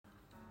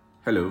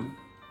Hello,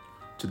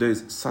 today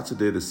is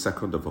Saturday, the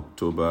 2nd of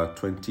October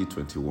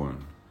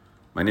 2021.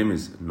 My name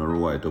is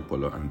Norua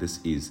Edopolo, and this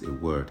is A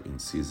Word in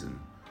Season.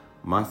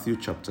 Matthew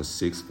chapter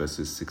 6,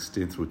 verses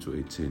 16 through to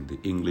 18, the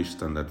English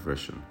Standard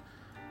Version.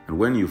 And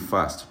when you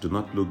fast, do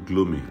not look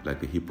gloomy like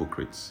the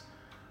hypocrites,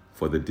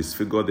 for they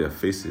disfigure their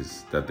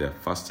faces, that their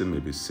fasting may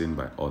be seen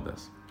by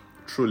others.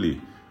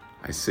 Truly,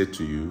 I say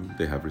to you,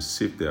 they have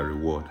received their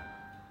reward.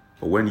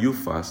 But when you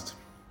fast,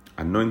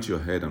 anoint your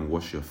head and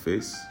wash your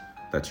face,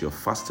 that your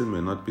fasting may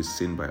not be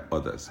seen by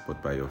others,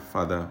 but by your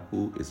Father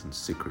who is in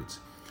secret.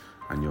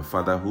 And your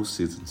Father who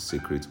sits in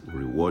secret will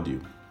reward you.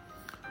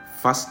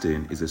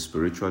 Fasting is a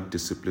spiritual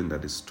discipline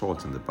that is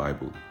taught in the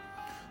Bible.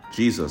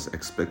 Jesus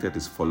expected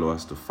his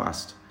followers to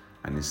fast,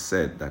 and he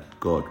said that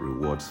God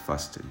rewards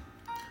fasting.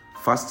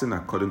 Fasting,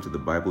 according to the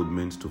Bible,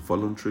 means to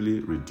voluntarily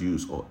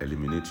reduce or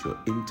eliminate your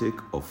intake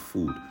of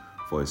food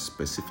for a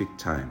specific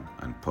time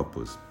and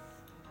purpose.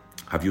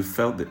 Have you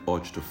felt the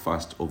urge to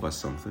fast over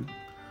something?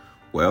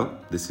 Well,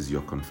 this is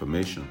your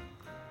confirmation.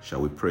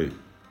 Shall we pray?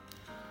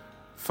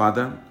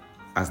 Father,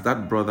 as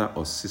that brother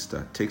or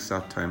sister takes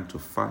out time to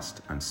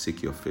fast and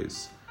seek your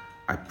face,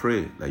 I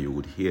pray that you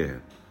would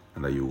hear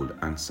and that you would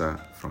answer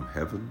from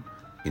heaven.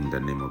 In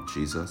the name of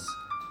Jesus,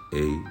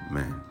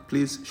 amen.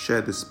 Please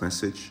share this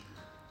message,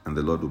 and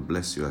the Lord will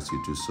bless you as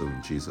you do so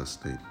in Jesus'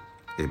 name.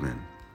 Amen.